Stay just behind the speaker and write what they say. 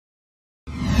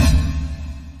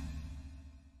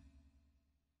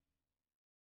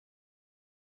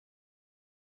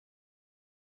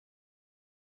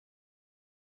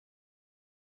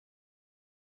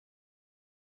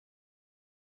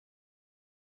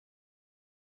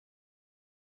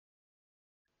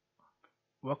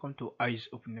Welcome to Eyes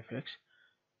Open FX.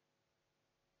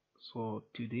 So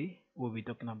today we'll be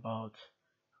talking about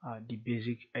the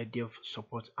basic idea of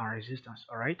support and resistance.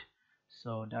 All right,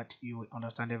 so that you will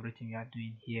understand everything you are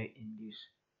doing here in this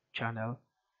channel,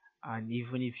 and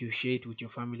even if you share it with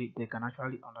your family, they can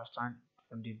actually understand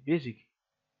from the basic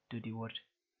to the what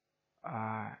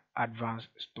advanced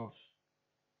stuff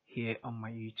here on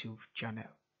my YouTube channel.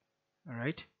 All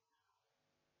right.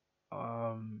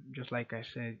 Just like I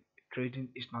said, trading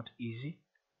is not easy,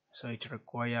 so it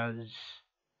requires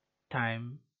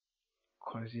time,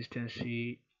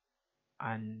 consistency,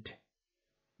 and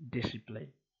discipline.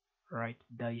 Right,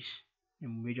 that is a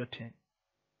major thing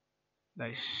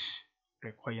that is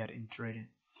required in trading.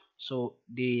 So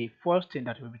the first thing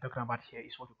that we'll be talking about here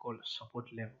is what we call support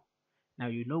level. Now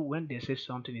you know when they say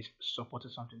something is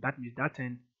supporting something, that means that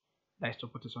thing that is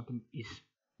supporting something is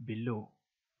below.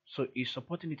 So it's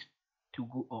supporting it to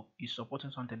go up, it's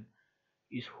supporting something,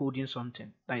 is holding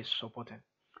something that is supporting.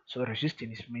 So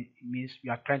resisting means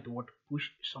you are trying to what, push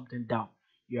something down.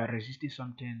 You are resisting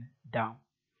something down.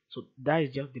 So that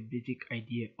is just the basic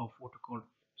idea of what we call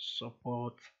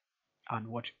support and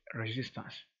what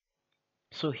resistance.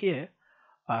 So here,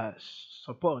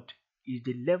 support is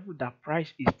the level that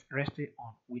price is resting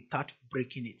on without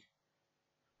breaking it.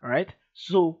 All right.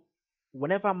 So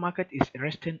whenever market is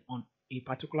resting on a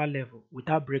particular level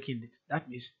without breaking it, that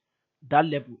means that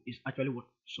level is actually what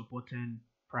supporting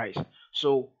price.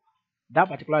 So that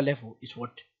particular level is what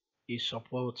is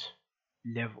support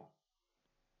level.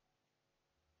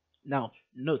 Now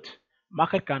note,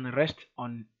 market can rest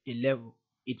on a level,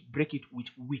 it break it with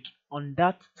weak on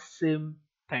that same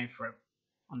time frame.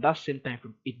 On that same time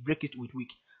frame, it break it with weak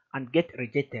and get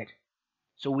rejected.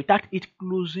 So without it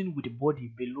closing with the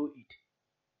body below it,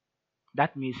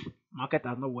 that means market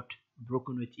has not what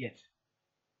broken it yet.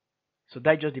 So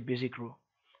that's just the basic rule.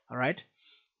 All right.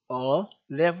 Or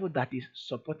level that is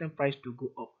supporting price to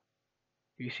go up.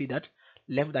 You see that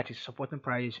level that is supporting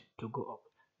price to go up.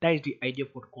 That is the idea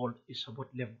of what called a support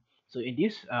level. So in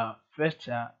this first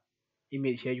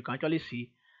image here, you can actually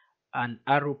see an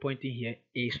arrow pointing here,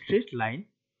 a straight line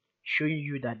showing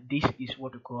you that this is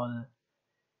what we call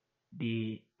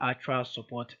the actual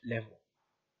support level.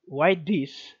 Why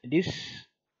this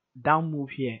down move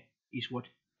here is what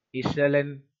is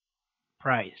selling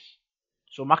price.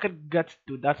 So market gets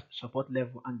to that support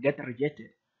level and get rejected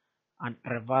and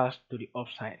reverse to the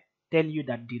upside, tell you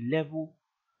that the level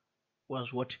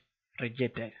was what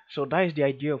rejected. So that is the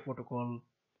idea of what we call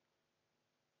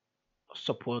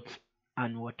support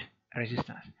and what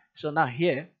resistance. So now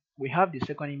here we have the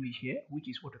second image here, which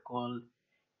is what we call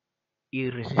a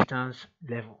resistance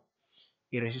level.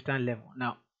 A resistance level.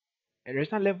 Now a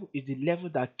resistance level is the level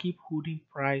that keep holding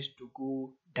price to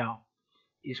go down.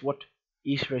 Is what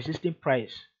is resisting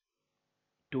price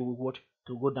to what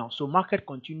to go down. So market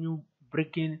continue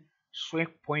breaking swing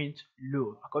point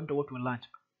low according to what we learned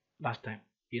last time,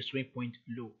 a swing point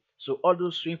low. So all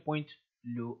those swing point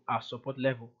low are support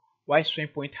level, while swing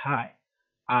point high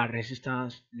are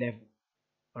resistance level.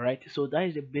 All right, so that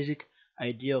is the basic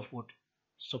idea of what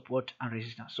support and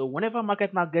resistance. So whenever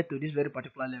market now get to this very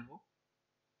particular level,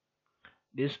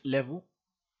 this level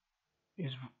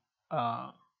is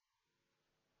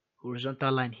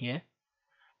horizontal line here,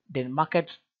 then market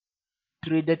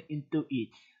traded into it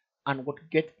and what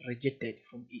get rejected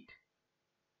from it,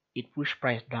 it pushed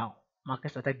price down,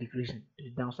 market started decreasing to the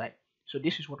downside. So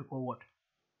this is what we call what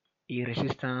a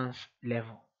resistance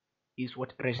level, is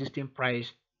what resisting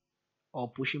price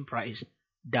or pushing price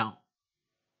down,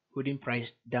 holding price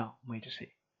down, I'm going to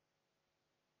say.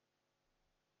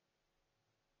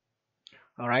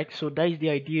 All right, so that is the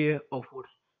idea of what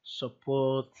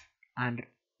support and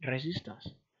resistance.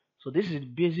 So this is the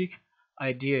basic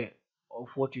idea of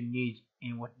what you need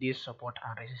in what this support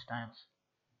and resistance.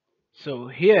 So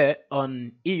here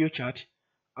on EU chart,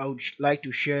 I would like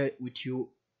to share with you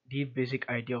the basic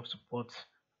idea of support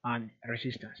and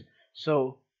resistance.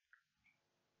 So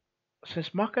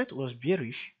since market was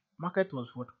bearish, market was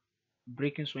what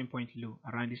breaking swing point low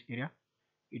around this area.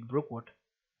 It broke what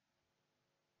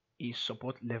is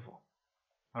support level.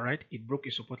 All right, it broke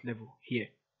a support level here.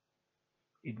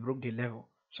 It broke the level.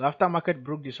 So after market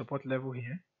broke the support level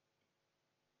here,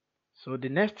 so the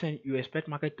next thing you expect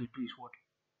market to do is what,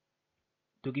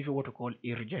 to give you what we call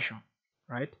a rejection,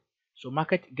 right? So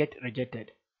market get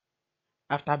rejected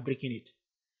after breaking it,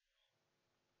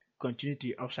 continue to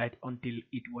the upside until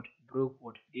it would broke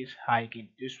what this high again,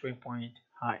 this swing point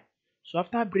high. So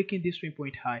after breaking this swing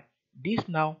point high, this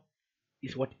now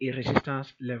is what a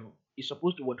resistance level. It's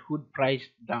supposed to what hold price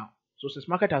down. So since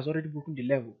market has already broken the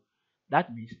level,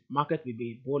 that means market will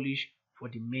be bullish for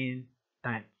the main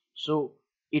time. So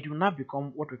it will now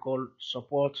become what we call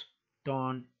support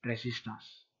turn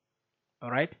resistance.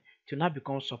 All right, it will now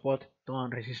become support turn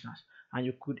resistance, and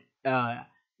you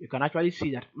can actually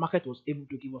see that market was able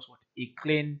to give us what, a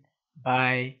clean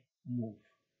buy move,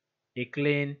 a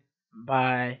clean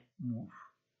buy move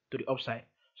to the upside.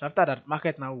 So after that,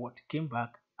 market now what, came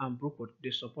back and broke what,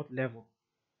 the support level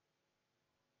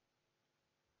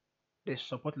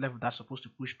that's supposed to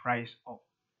push price up.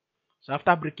 So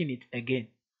after breaking it again,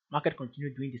 market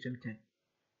continued doing the same thing.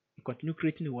 It continued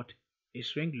creating what, a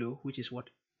swing low, which is what,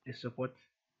 the support.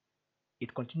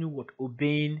 It continued what,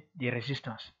 obeying the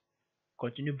resistance,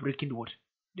 continue breaking what,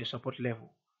 the support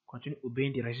level, continue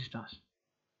obeying the resistance.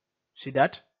 See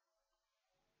that?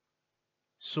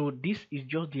 So this is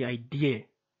just the idea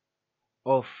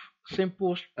of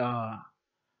simple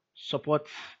support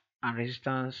and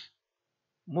resistance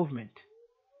movement.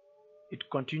 It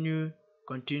continue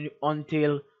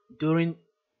until during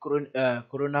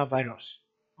coronavirus,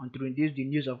 until the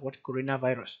news of what,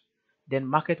 coronavirus. Then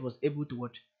market was able to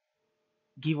what,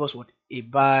 give us what, a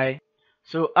buy.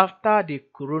 So after the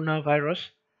coronavirus,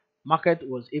 market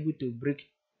was able to break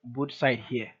both side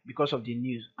here because of the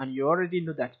news, and you already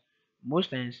know that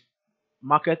most times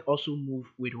market also move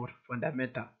with what,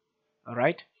 fundamental. All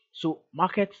right. So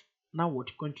market now what,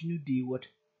 continue the what,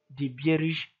 the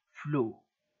bearish flow,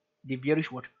 the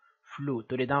bearish what, flow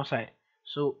to the downside.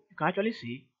 So you can actually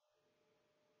see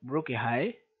broke a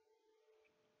high,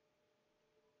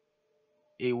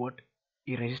 a what,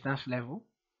 a resistance level,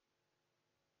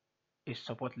 a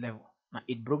support level. Now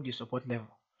it broke the support level.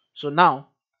 So now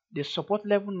the support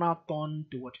level now turned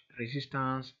to what,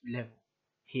 resistance level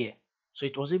here. So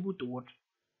it was able to what,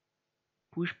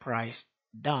 push price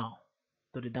down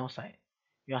to the downside.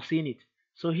 You are seeing it.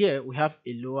 So here we have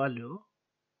a lower low,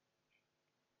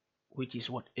 which is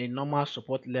what, a normal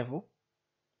support level,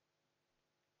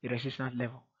 the resistance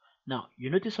level. Now you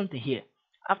notice something here.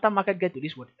 After market get to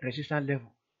this what, resistance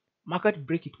level, market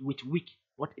break it with weak,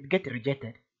 what, it get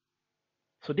rejected.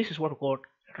 So this is what we call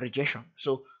rejection.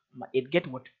 So it get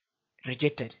what,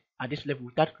 rejected at this level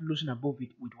without closing above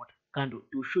it with what, candle,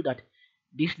 to show that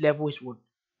this level is what,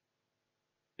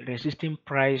 resisting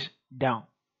price down.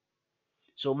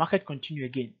 So market continue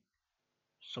again,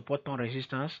 support on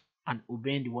resistance and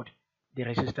obeying the what, the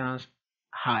resistance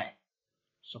high,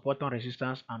 support on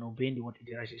resistance and obeying the what,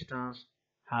 the resistance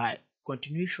high.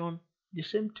 Continuation, the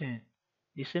same thing,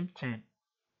 the same thing,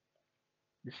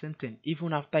 the same thing.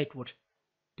 Even after it what,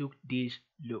 took this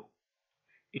low,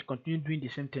 it continued doing the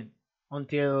same thing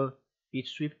until it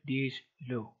swept this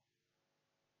low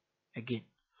again.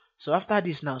 So after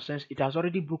this now, since it has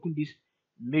already broken this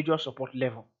major support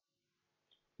level,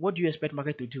 what do you expect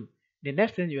market to do? The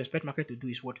next thing you expect market to do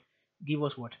is what, give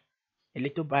us what, a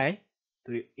little buy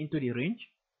into the range,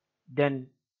 then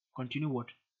continue what,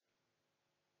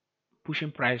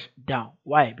 pushing price down.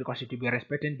 Why? Because it will be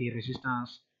respecting the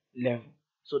resistance level.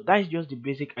 So that is just the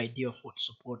basic idea of what,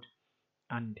 support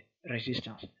and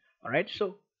resistance. All right,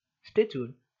 so stay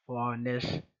tuned for our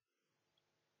next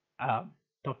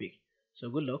topic.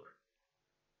 So good luck.